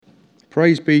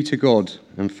Praise be to God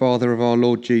and Father of our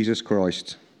Lord Jesus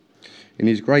Christ. In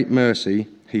his great mercy,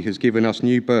 he has given us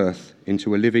new birth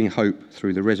into a living hope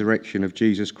through the resurrection of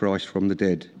Jesus Christ from the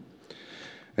dead,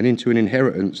 and into an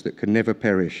inheritance that can never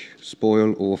perish,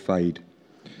 spoil or fade.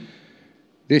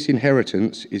 This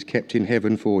inheritance is kept in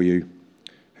heaven for you,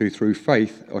 who through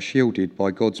faith are shielded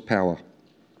by God's power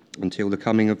until the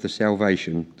coming of the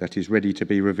salvation that is ready to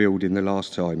be revealed in the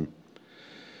last time.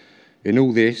 In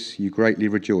all this you greatly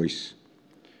rejoice,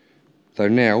 though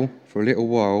now, for a little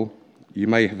while, you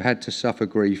may have had to suffer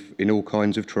grief in all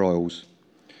kinds of trials.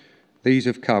 These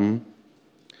have come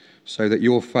so that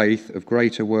your faith, of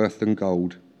greater worth than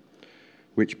gold,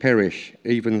 which perish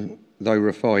even though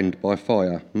refined by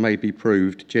fire, may be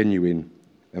proved genuine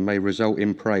and may result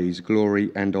in praise,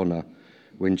 glory and honour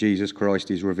when Jesus Christ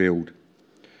is revealed.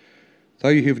 Though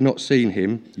you have not seen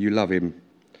him, you love him.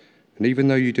 And even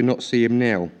though you do not see him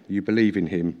now, you believe in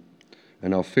him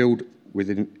and are filled with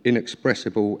an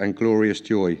inexpressible and glorious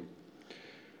joy.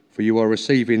 For you are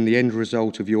receiving the end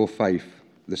result of your faith,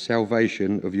 the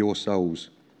salvation of your souls.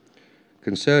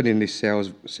 Concerning this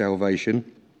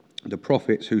salvation, the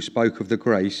prophets who spoke of the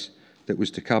grace that was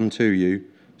to come to you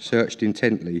searched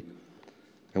intently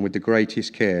and with the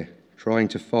greatest care, trying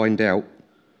to find out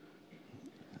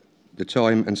the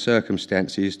time and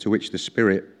circumstances to which the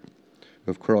Spirit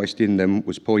of Christ in them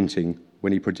was pointing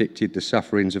when he predicted the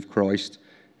sufferings of Christ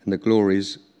and the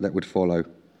glories that would follow.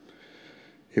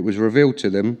 It was revealed to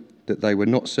them that they were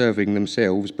not serving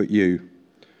themselves but you,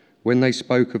 when they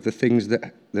spoke of the things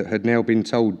that had now been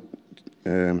told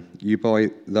you by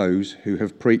those who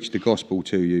have preached the gospel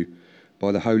to you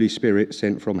by the Holy Spirit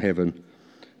sent from heaven.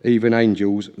 Even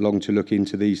angels long to look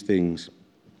into these things.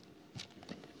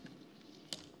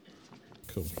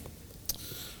 Cool.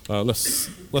 Let's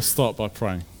start by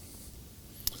praying.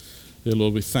 Dear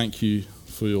Lord, we thank you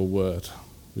for your word.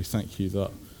 We thank you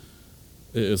that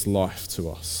it is life to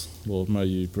us. Lord, may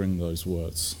you bring those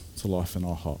words to life in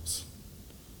our hearts.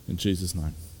 In Jesus'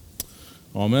 name.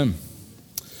 Amen.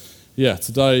 Yeah,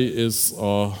 today is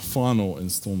our final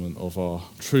instalment of our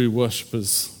True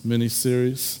Worshippers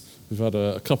mini-series. We've had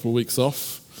a couple of weeks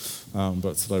off,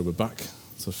 but today we're back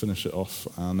to finish it off.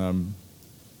 And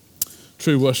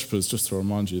True Worshippers, just to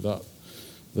remind you that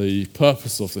the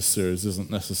purpose of this series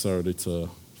isn't necessarily to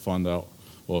find out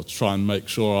or try and make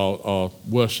sure our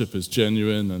worship is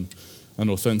genuine and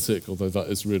authentic, although that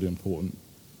is really important.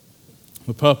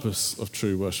 The purpose of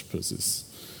True Worshippers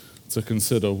is to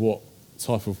consider what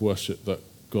type of worship that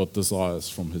God desires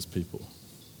from his people.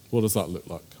 What does that look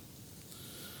like?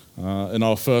 In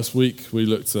our first week, we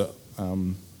looked at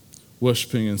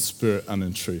worshipping in spirit and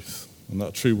in truth, and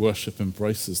that true worship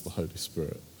embraces the Holy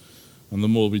Spirit. And the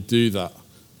more we do that,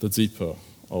 the deeper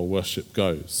our worship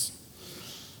goes.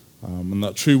 And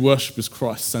that true worship is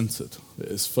Christ-centered. It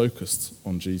is focused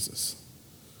on Jesus.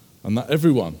 And that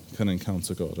everyone can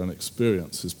encounter God and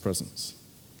experience his presence.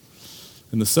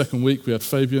 In the second week, we had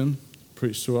Fabian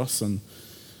preach to us, and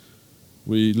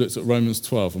we looked at Romans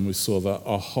 12, and we saw that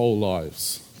our whole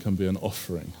lives can be an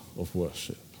offering of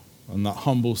worship. And that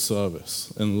humble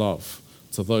service in love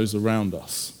to those around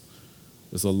us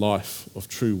is a life of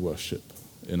true worship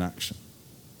in action.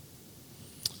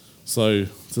 So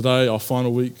today, our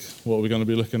final week, what are we going to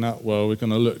be looking at? Well, we're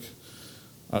going to look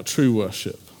at true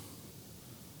worship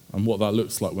and what that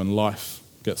looks like when life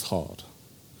gets hard.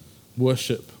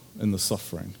 Worship in the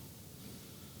suffering.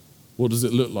 What does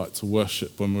it look like to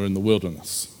worship when we're in the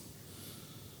wilderness?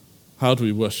 How do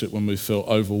we worship when we feel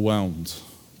overwhelmed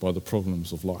by the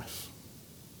problems of life?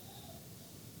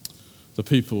 The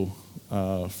people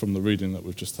from the reading that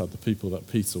we've just had, the people that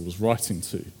Peter was writing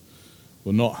to,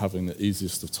 were not having the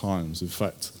easiest of times. In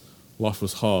fact, life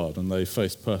was hard and they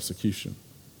faced persecution.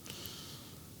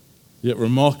 Yet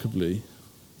remarkably,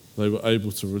 they were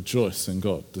able to rejoice in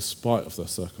God despite of their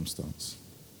circumstance.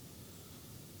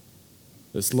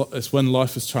 It's when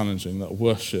life is challenging that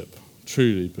worship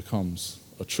truly becomes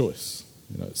a choice.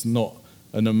 It's not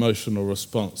an emotional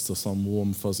response to some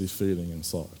warm, fuzzy feeling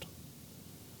inside.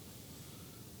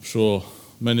 I'm sure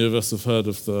many of us have heard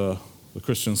of the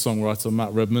Christian songwriter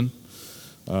Matt Redman.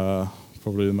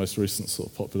 Probably the most recent sort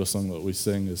of popular song that we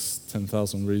sing is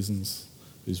 10,000 Reasons.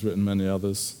 He's written many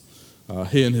others.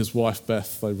 He and his wife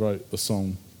Beth, they wrote the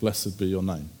song Blessed Be Your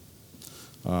Name.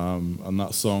 And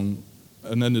that song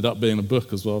ended up being a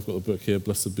book as well. I've got the book here,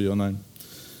 Blessed Be Your Name.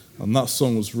 And that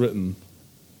song was written,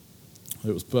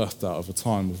 it was birthed out of a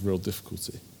time of real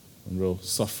difficulty and real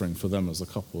suffering for them as a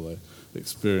couple. They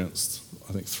experienced,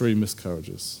 I think, 3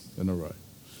 miscarriages in a row.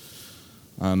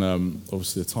 And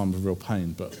obviously a time of real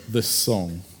pain. But this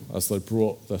song, as they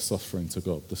brought their suffering to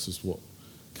God, this is what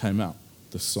came out.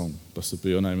 this song, Blessed Be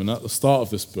Your Name. And at the start of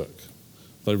this book,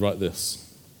 they write this: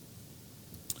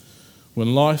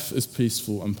 when life is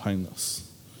peaceful and painless,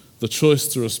 the choice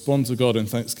to respond to God in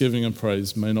thanksgiving and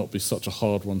praise may not be such a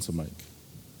hard one to make.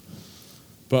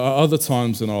 But at other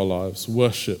times in our lives,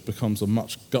 worship becomes a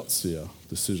much gutsier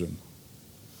decision.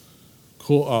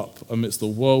 Caught up amidst the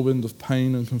whirlwind of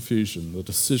pain and confusion, the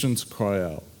decision to cry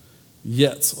out,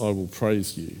 "Yet I will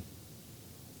praise you,"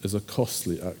 is a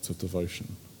costly act of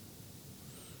devotion.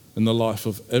 In the life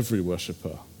of every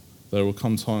worshipper, there will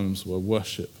come times where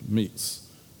worship meets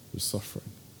with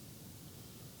suffering.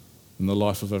 In the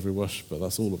life of every worshipper,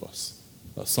 that's all of us.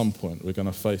 At some point, we're going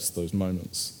to face those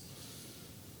moments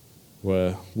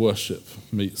where worship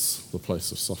meets the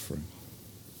place of suffering.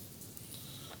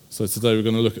 So today we're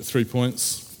going to look at 3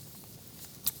 points,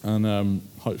 and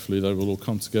hopefully they will all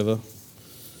come together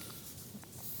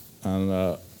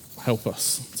and help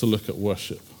us to look at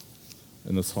worship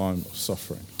in the time of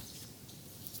suffering.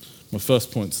 My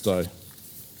first point today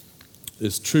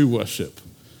is true worship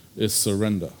is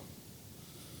surrender.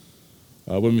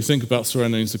 When we think about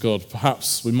surrendering to God,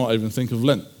 perhaps we might even think of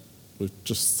Lent. We've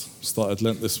just started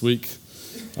Lent this week,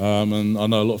 and I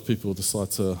know a lot of people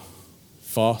decide to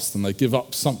fast and they give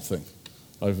up something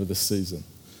over this season.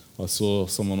 I saw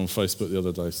someone on Facebook the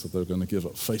other day said they were going to give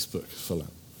up Facebook for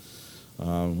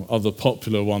Lent. Other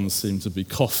popular ones seem to be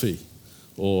coffee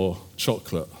or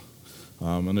chocolate,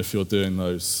 and if you're doing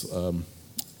those,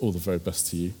 all the very best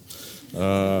to you.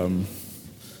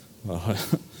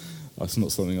 That's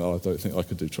not something I don't think I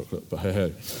could do, chocolate, but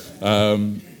hey.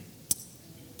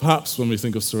 Perhaps when we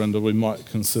think of surrender, we might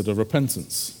consider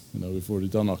repentance. We've already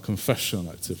done our confession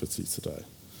activity today.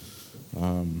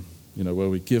 Where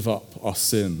we give up our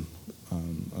sin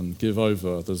and give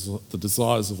over the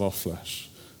desires of our flesh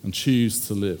and choose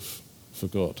to live for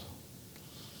God.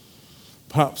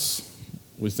 Perhaps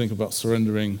we think about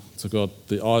surrendering to God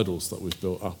the idols that we've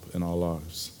built up in our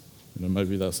lives.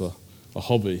 Maybe that's a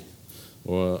hobby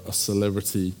or a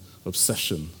celebrity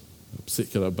obsession, a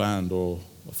particular band or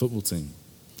a football team.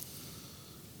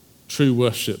 True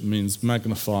worship means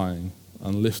magnifying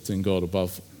and lifting God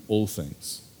above all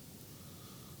things,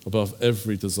 above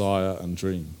every desire and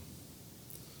dream.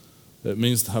 It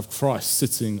means to have Christ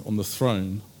sitting on the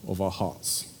throne of our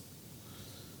hearts.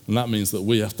 And that means that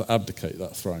we have to abdicate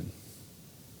that throne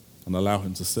and allow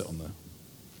him to sit on there.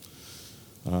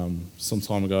 Some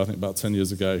time ago, I think about 10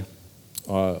 years ago,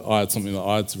 I had something that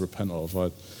I had to repent of.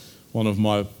 One of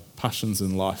my passions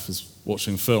in life is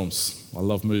watching films. I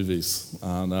love movies.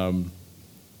 And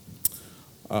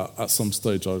at some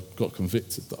stage, I got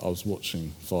convicted that I was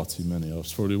watching far too many. I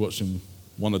was probably watching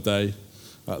one a day,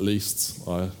 at least.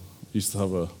 I used to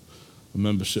have a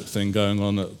membership thing going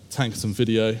on at Tankerton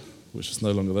Video, which is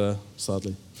no longer there,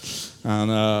 sadly.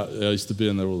 And I used to be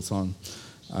in there all the time.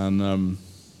 And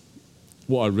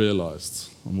what I realised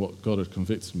and what God had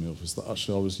convicted me of is that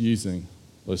actually I was using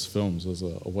those films as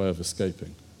a way of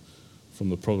escaping from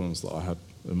the problems that I had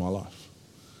in my life.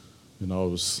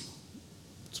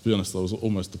 To be honest, I was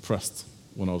almost depressed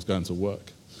when I was going to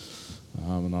work,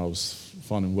 and I was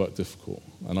finding work difficult.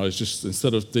 And I was just,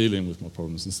 instead of dealing with my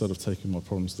problems, instead of taking my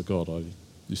problems to God, I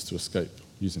used to escape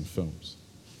using films.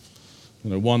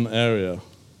 One area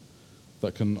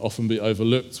that can often be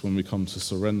overlooked when we come to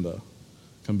surrender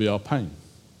can be our pain.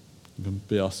 It can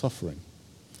be our suffering.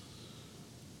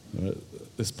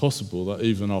 It's possible that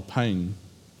even our pain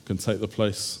can take the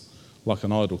place, like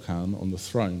an idol can, on the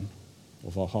throne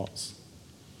of our hearts.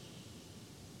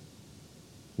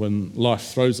 When life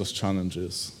throws us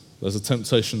challenges, there's a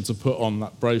temptation to put on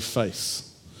that brave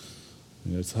face,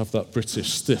 to have that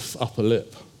British stiff upper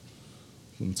lip,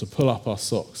 and to pull up our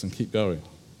socks and keep going.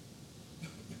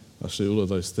 Actually, all of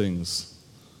those things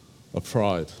are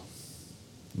pride.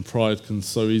 And pride can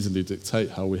so easily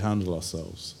dictate how we handle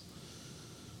ourselves.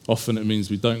 Often it means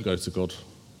we don't go to God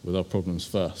with our problems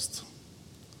first.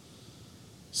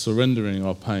 Surrendering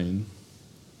our pain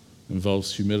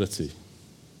involves humility.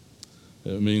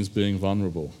 It means being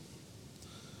vulnerable.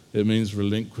 It means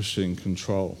relinquishing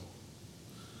control.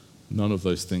 None of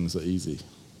those things are easy.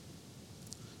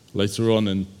 Later on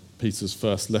in Peter's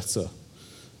first letter,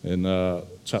 in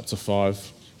chapter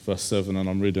 5, verse 7, and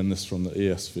I'm reading this from the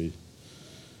ESV,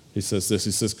 he says this,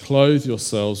 he says, "Clothe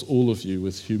yourselves, all of you,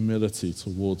 with humility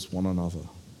towards one another.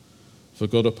 For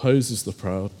God opposes the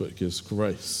proud, but gives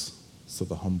grace to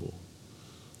the humble."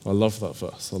 I love that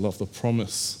verse. I love the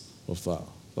promise of that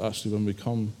actually when we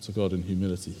come to God in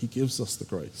humility, he gives us the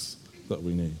grace that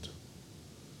we need.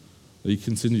 He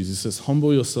continues, he says,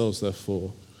 "Humble yourselves,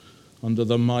 therefore, under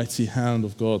the mighty hand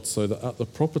of God, so that at the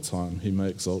proper time he may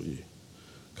exalt you,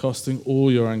 casting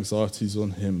all your anxieties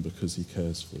on him because he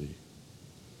cares for you.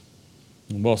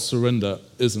 And while surrender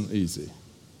isn't easy,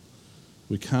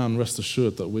 we can rest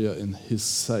assured that we are in his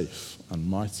safe and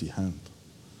mighty hand.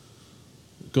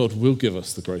 God will give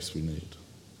us the grace we need.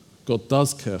 God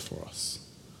does care for us,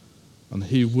 and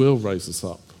he will raise us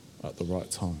up at the right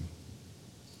time.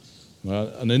 Now,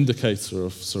 an indicator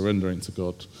of surrendering to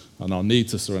God and our need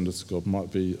to surrender to God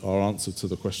might be our answer to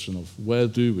the question of where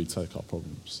do we take our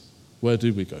problems? Where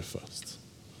do we go first?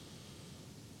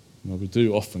 Well, we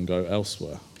do often go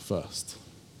elsewhere first.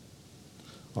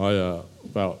 Around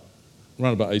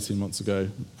about 18 months ago,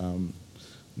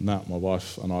 Nat, my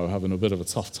wife, and I were having a bit of a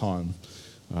tough time.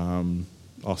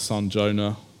 Our son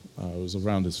Jonah was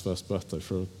around his first birthday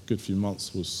for a good few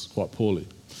months, was quite poorly.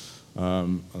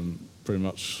 And pretty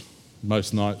much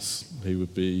most nights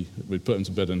we'd put him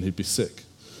to bed and he'd be sick.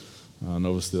 And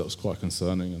obviously that was quite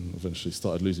concerning, and eventually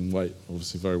started losing weight,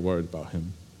 obviously very worried about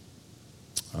him.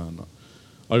 And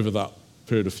over that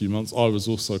period of few months, I was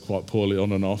also quite poorly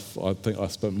on and off. I think I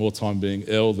spent more time being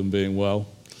ill than being well.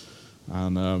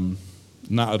 And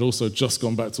Nat had also just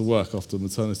gone back to work after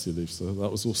maternity leave, so that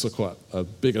was also quite a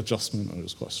big adjustment, and it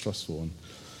was quite stressful. And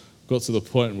got to the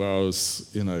point where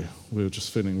we were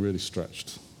just feeling really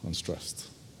stretched and stressed.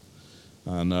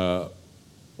 And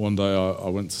one day I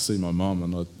went to see my mum,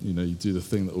 and you do the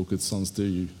thing that all good sons do,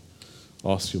 you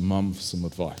ask your mum for some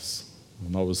advice.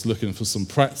 And I was looking for some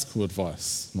practical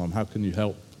advice. Mum, how can you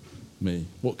help me?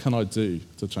 What can I do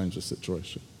to change the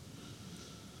situation?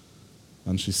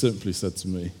 And she simply said to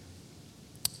me,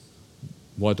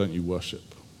 why don't you worship?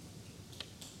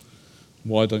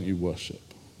 Why don't you worship?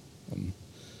 And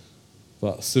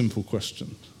that simple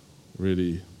question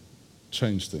really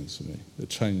changed things for me. It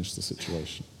changed the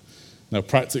situation. Now,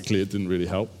 practically, it didn't really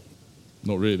help.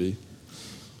 Not really.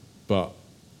 But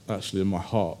actually, in my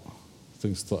heart,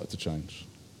 things started to change.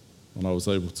 And I was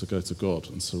able to go to God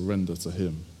and surrender to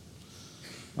him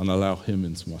and allow him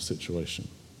into my situation.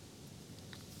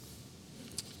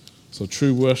 So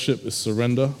true worship is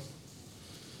surrender.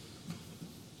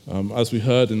 As we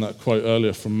heard in that quote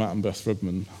earlier from Matt and Beth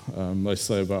Redman, they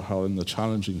say about how in the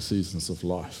challenging seasons of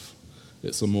life,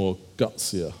 it's a more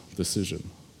gutsier decision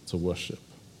to worship.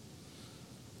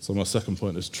 So my second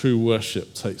point is true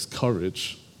worship takes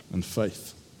courage and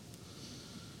faith.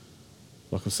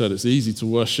 Like I said, it's easy to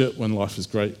worship when life is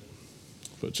great,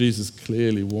 but Jesus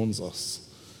clearly warns us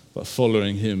that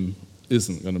following him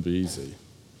isn't going to be easy.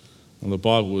 And the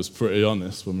Bible is pretty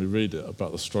honest when we read it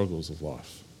about the struggles of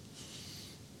life.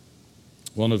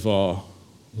 One of our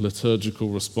liturgical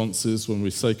responses when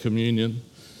we say communion,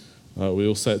 we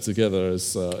all say it together,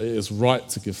 is it is right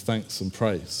to give thanks and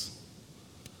praise.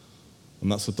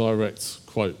 And that's a direct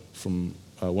quote from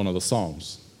one of the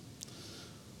Psalms.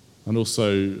 And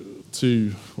also,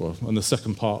 in the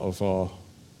second part of our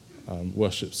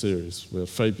worship series, where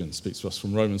Fabian speaks to us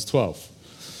from Romans 12.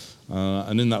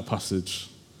 And in that passage,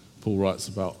 Paul writes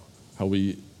about how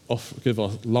we give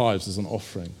our lives as an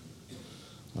offering.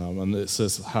 And it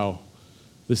says how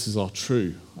this is our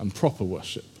true and proper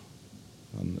worship.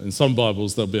 And in some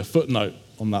Bibles, there'll be a footnote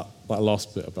on that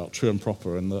last bit about true and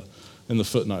proper, and in the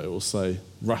footnote it will say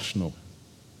rational.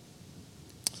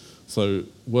 So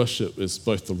worship is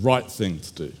both the right thing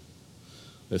to do.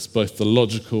 It's both the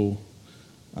logical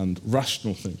and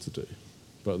rational thing to do.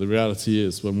 But the reality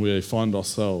is, when we find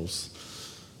ourselves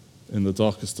in the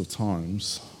darkest of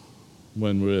times,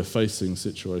 when we're facing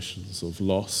situations of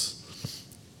loss,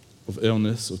 of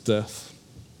illness, of death,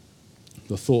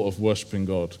 the thought of worshipping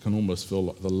God can almost feel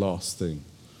like the last thing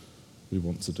we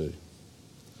want to do.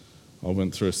 I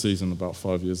went through a season about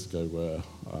 5 years ago where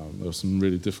there were some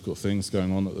really difficult things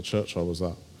going on at the church I was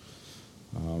at,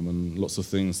 and lots of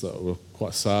things that were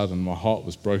quite sad, and my heart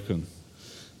was broken.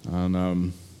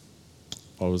 And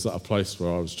I was at a place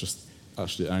where I was just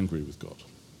actually angry with God.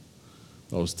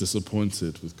 I was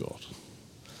disappointed with God.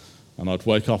 And I'd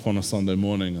wake up on a Sunday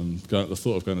morning and the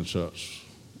thought of going to church,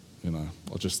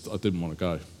 I didn't want to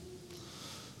go.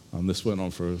 And this went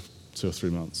on for 2 or 3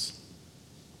 months.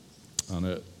 And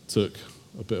it took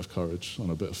a bit of courage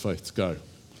and a bit of faith to go.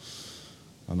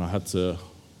 And I had to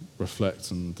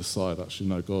reflect and decide, actually,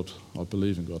 no, God, I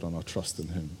believe in God and I trust in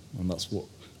him. And that's what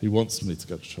he wants me to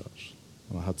go to church.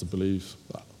 And I had to believe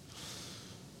that.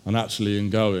 And actually, in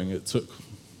going, it took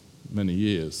many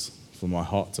years for my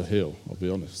heart to heal, I'll be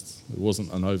honest. It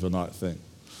wasn't an overnight thing.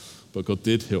 But God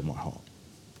did heal my heart.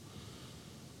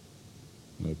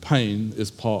 Pain is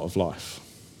part of life.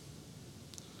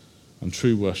 And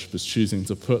true worship is choosing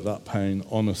to put that pain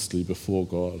honestly before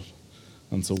God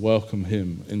and to welcome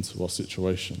him into our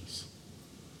situations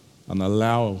and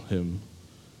allow him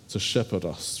to shepherd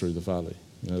us through the valley.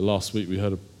 Last week we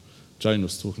heard Jane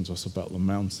was talking to us about the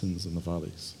mountains and the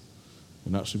valleys.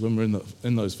 And actually, when we're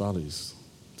in those valleys,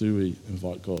 do we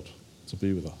invite God to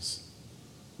be with us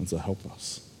and to help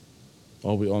us?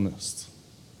 Are we honest?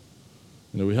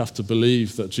 We have to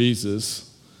believe that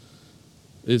Jesus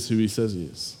is who he says he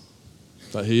is,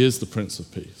 that he is the Prince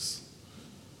of Peace,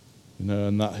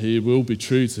 and that he will be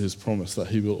true to his promise, that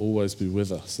he will always be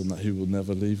with us and that he will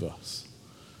never leave us.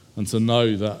 And to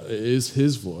know that it is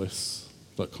his voice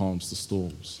that calms the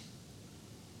storms.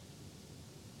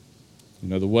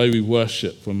 The way we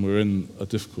worship when we're in a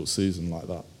difficult season like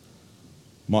that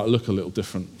might look a little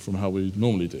different from how we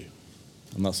normally do,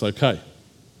 and that's okay.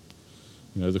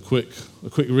 A quick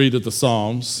read of the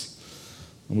Psalms,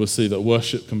 and we'll see that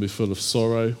worship can be full of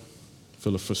sorrow,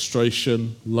 full of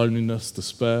frustration, loneliness,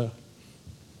 despair.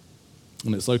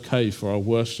 And it's okay for our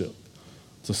worship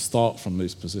to start from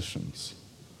these positions.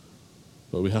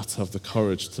 But we have to have the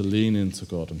courage to lean into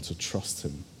God and to trust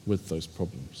him with those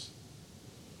problems.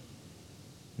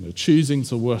 Choosing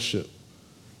to worship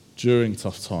during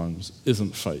tough times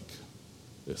isn't fake,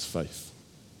 it's faith.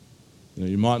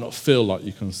 You might not feel like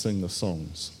you can sing the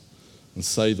songs and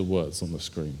say the words on the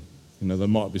screen. There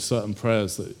might be certain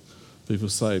prayers that people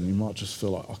say and you might just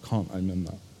feel like, I can't amen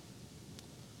that.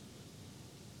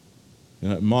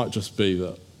 It might just be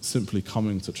that simply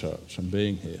coming to church and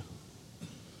being here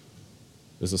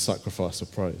is a sacrifice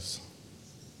of praise.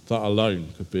 That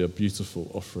alone could be a beautiful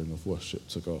offering of worship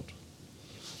to God.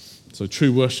 So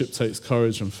true worship takes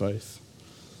courage and faith.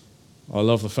 I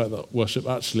love the fact that worship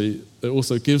actually, it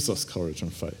also gives us courage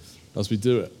and faith as we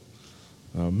do it.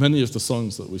 Many of the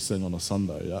songs that we sing on a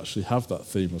Sunday actually have that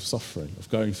theme of suffering, of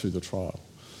going through the trial.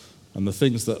 And the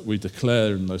things that we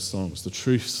declare in those songs, the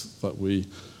truths that we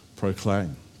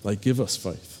proclaim, they give us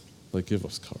faith. They give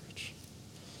us courage.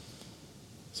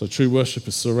 So true worship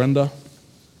is surrender.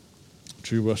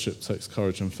 True worship takes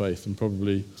courage and faith. And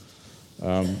probably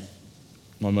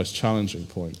my most challenging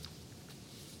point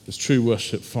is true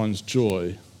worship finds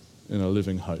joy in a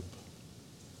living hope.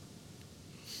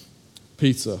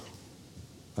 Peter,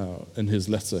 in his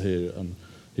letter here, and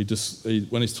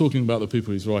when he's talking about the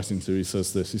people he's writing to, he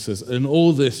says this. He says, "In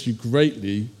all this you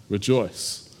greatly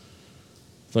rejoice,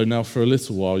 though now for a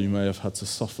little while you may have had to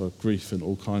suffer grief in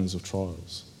all kinds of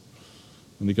trials."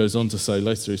 And he goes on to say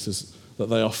later, he says, that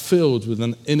they are filled with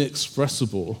an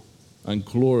inexpressible and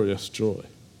glorious joy.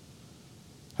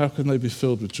 How can they be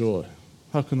filled with joy?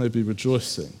 How can they be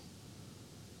rejoicing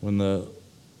when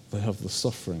they have the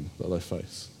suffering that they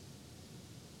face?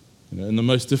 In the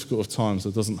most difficult of times,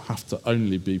 there doesn't have to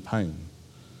only be pain.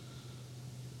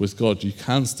 With God, you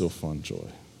can still find joy.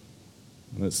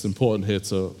 And it's important here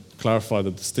to clarify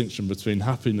the distinction between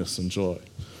happiness and joy.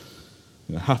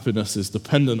 Happiness is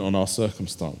dependent on our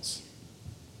circumstance.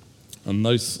 And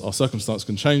our circumstance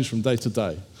can change from day to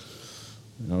day.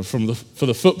 For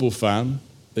the football fan,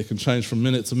 it can change from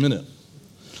minute to minute.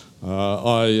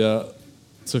 I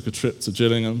took a trip to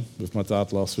Gillingham with my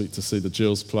dad last week to see the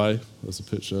Gills play. There's a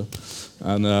picture.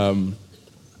 And,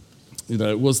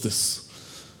 it was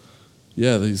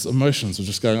these emotions were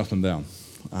just going up and down.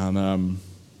 And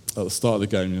at the start of the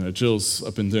game, Gills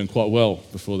have been doing quite well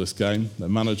before this game. Their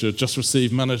manager just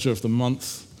received Manager of the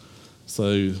Month.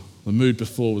 So the mood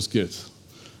before was good.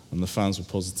 And the fans were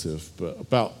positive.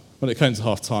 But when it came to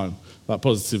half-time, that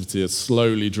positivity had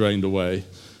slowly drained away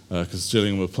because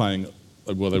Gillingham were playing.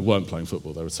 Well, they weren't playing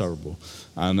football, they were terrible.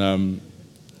 And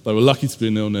they were lucky to be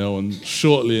 0-0, and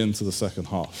shortly into the second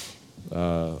half,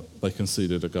 they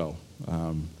conceded a goal.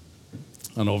 And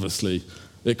obviously,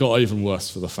 it got even worse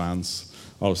for the fans.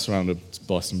 I was surrounded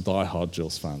by some die-hard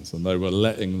Gills fans, and they were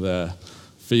letting their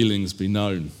feelings be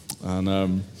known.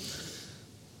 And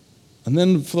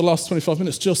then for the last 25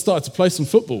 minutes, Gills started to play some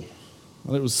football,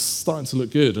 and it was starting to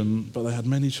look good, but they had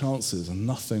many chances, and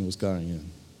nothing was going in.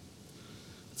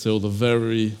 Till the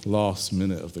very last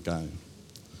minute of the game.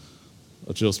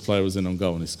 A Gills player was in on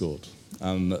goal and he scored.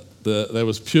 And there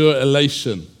was pure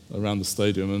elation around the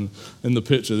stadium. And in the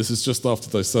picture, this is just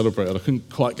after they celebrated. I couldn't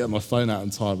quite get my phone out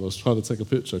in time. I was trying to take a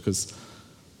picture because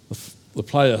the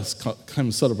players came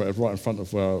and celebrated right in front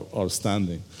of where I was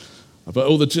standing. But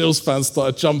all the Gills fans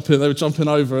started jumping. They were jumping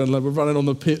over and they were running on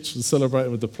the pitch and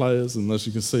celebrating with the players. And as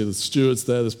you can see, there's stewards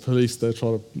there, there's police there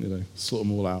trying to sort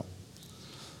them all out.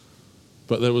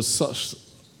 But there was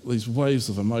these waves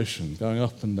of emotion going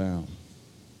up and down.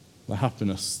 The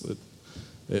happiness,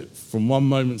 from one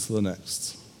moment to the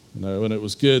next. When it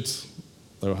was good,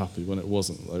 they were happy. When it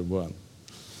wasn't, they weren't.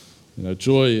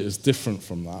 Joy is different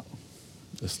from that.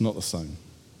 It's not the same.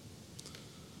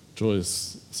 Joy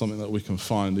is something that we can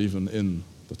find even in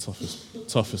the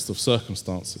toughest of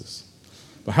circumstances.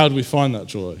 But how do we find that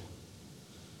joy?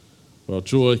 Well,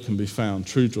 joy can be found,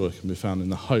 true joy can be found in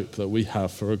the hope that we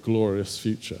have for a glorious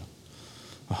future,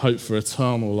 a hope for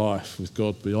eternal life with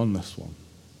God beyond this one.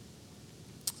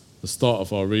 The start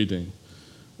of our reading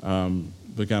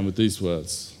began with these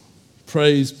words: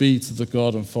 "Praise be to the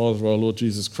God and Father of our Lord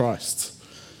Jesus Christ.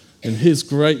 In his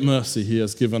great mercy he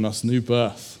has given us new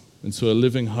birth into a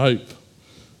living hope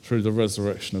through the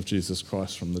resurrection of Jesus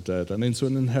Christ from the dead, and into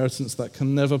an inheritance that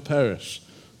can never perish,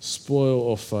 spoil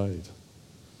or fade."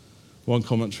 One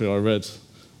commentary I read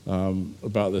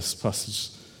about this passage,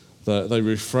 that they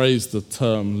rephrased the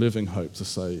term living hope to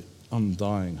say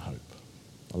undying hope.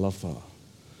 I love that.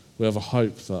 We have a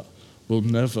hope that will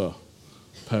never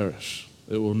perish.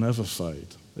 It will never fade.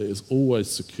 It is always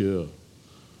secure.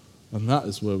 And that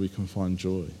is where we can find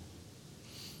joy.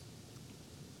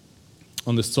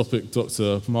 On this topic,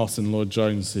 Dr. Martin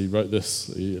Lloyd-Jones, he wrote this,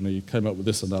 and he came up with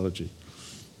this analogy.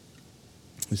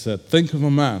 He said, "Think of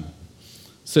a man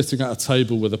sitting at a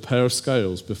table with a pair of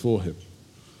scales before him.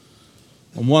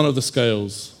 On one of the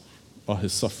scales are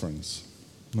his sufferings.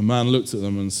 The man looks at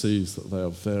them and sees that they are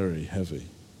very heavy.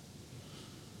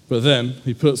 But then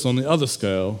he puts on the other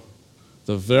scale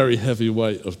the very heavy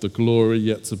weight of the glory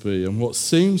yet to be, and what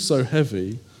seemed so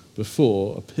heavy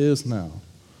before appears now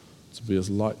to be as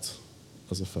light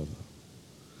as a feather.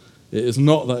 It is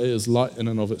not that it is light in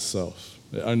and of itself.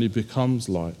 It only becomes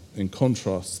light in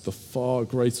contrast to the far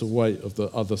greater weight of the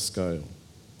other scale."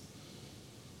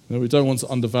 Now, we don't want to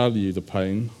undervalue the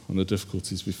pain and the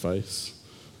difficulties we face.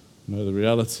 The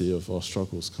reality of our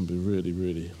struggles can be really,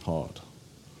 really hard.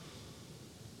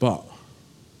 But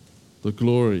the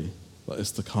glory that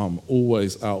is to come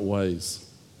always outweighs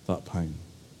that pain.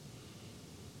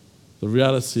 The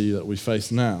reality that we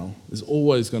face now is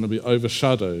always going to be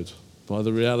overshadowed by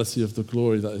the reality of the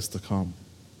glory that is to come.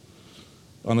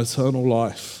 An eternal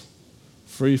life,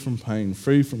 free from pain,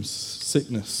 free from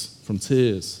sickness, from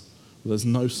tears, where there's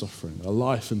no suffering, a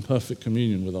life in perfect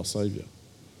communion with our Saviour.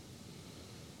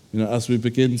 As we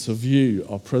begin to view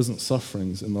our present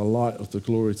sufferings in the light of the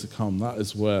glory to come, that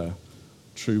is where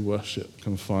true worship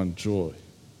can find joy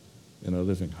in a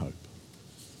living hope.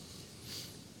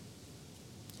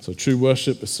 So true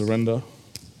worship is surrender.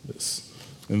 It's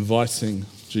inviting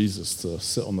Jesus to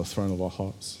sit on the throne of our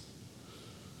hearts.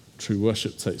 True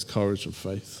worship takes courage and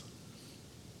faith.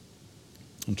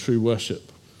 And true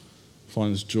worship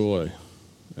finds joy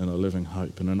in a living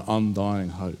hope, in an undying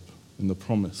hope, in the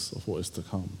promise of what is to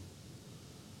come.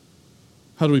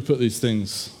 How do we put these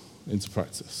things into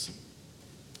practice?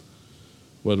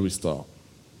 Where do we start?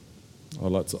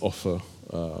 I'd like to offer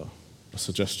a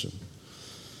suggestion.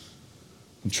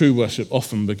 And true worship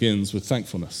often begins with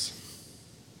thankfulness.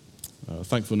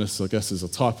 Thankfulness, I guess, is a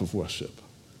type of worship.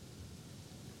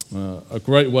 A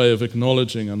great way of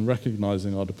acknowledging and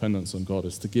recognizing our dependence on God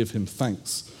is to give him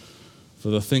thanks for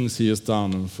the things he has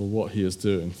done and for what he is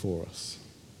doing for us.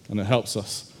 And it helps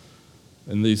us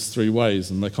in these three ways,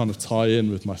 and they kind of tie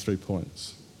in with my 3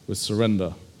 points. With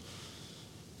surrender,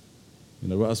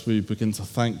 as we begin to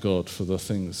thank God for the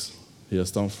things he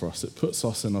has done for us, it puts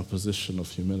us in a position of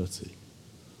humility.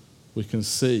 We can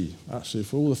see, actually,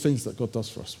 for all the things that God does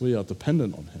for us, we are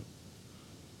dependent on him.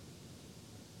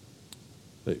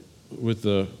 With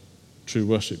the true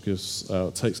worship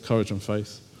takes courage and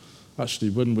faith. Actually,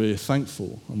 when we're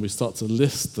thankful and we start to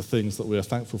list the things that we are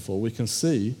thankful for, we can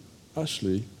see,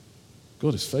 actually,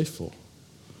 God is faithful.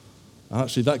 And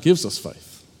actually, that gives us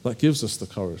faith. That gives us the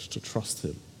courage to trust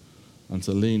him and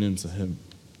to lean into him.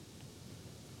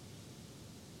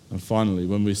 And finally,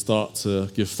 when we start to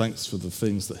give thanks for the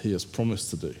things that he has promised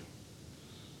to do,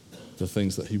 the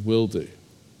things that he will do,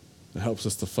 it helps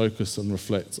us to focus and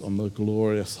reflect on the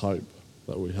glorious hope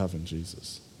that we have in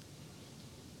Jesus.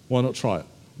 Why not try it?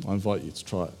 I invite you to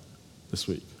try it this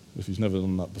week, if you've never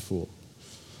done that before.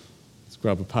 Let's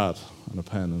grab a pad and a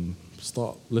pen and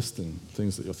start listing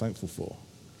things that you're thankful for.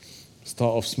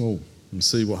 Start off small and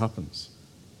see what happens.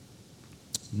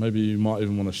 Maybe you might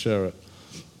even want to share it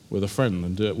with a friend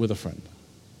and do it with a friend.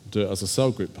 Do it as a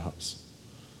cell group, perhaps.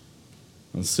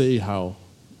 And see how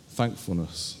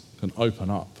thankfulness can open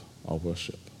up our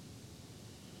worship.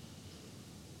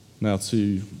 Now,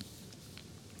 to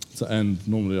end,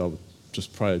 normally I would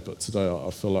just pray, but today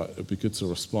I feel like it would be good to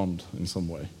respond in some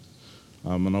way.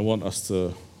 And I want us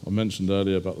to, I mentioned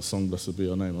earlier about the song, Blessed Be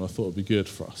Your Name, and I thought it would be good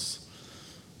for us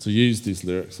to use these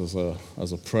lyrics as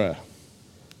a prayer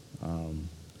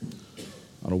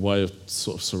and a way of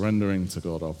sort of surrendering to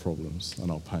God our problems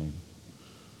and our pain,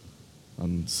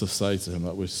 and to say to him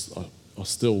that I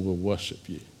still will worship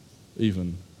you,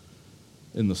 even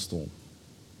in the storm.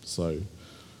 So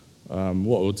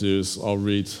what we'll do is I'll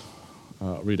read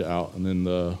read it out, and in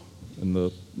the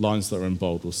lines that are in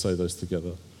bold, we'll say those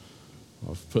together.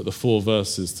 I've put the 4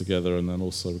 verses together, and then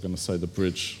also we're going to say the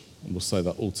bridge, and we'll say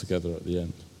that all together at the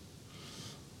end.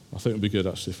 I think it would be good,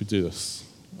 actually, if we do this,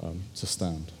 to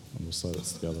stand, and we'll say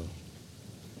this together.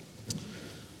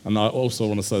 And I also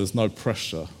want to say there's no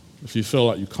pressure. If you feel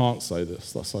like you can't say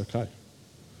this, that's okay.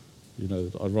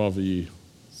 I'd rather you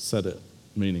said it,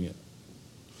 meaning it.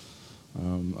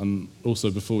 And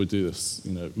also, before we do this,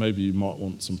 maybe you might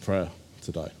want some prayer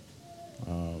today,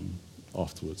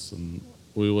 afterwards. And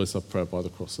we always have prayer by the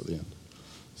cross at the end.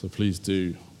 So please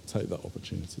do take that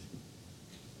opportunity.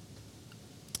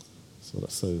 So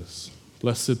let's say this.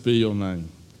 Blessed be your name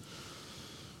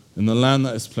in the land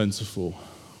that is plentiful,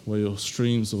 where your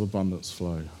streams of abundance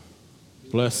flow.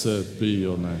 Blessed be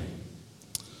your name.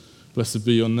 Blessed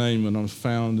be your name when I'm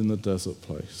found in the desert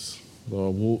place, though I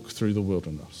walk through the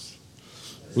wilderness.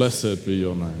 Blessed be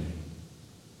your name.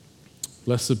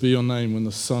 Blessed be your name when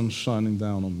the sun's shining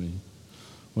down on me,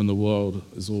 when the world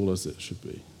is all as it should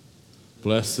be.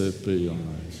 Blessed be your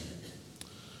name.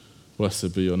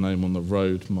 Blessed be your name on the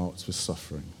road marked with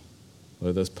suffering,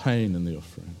 though there's pain in the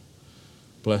offering.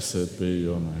 Blessed be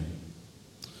your name.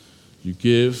 You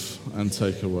give and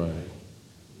take away.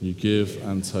 You give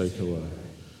and take away.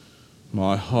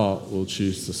 My heart will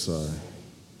choose to say,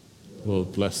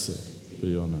 Lord, blessed be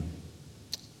your name.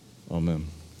 Amen.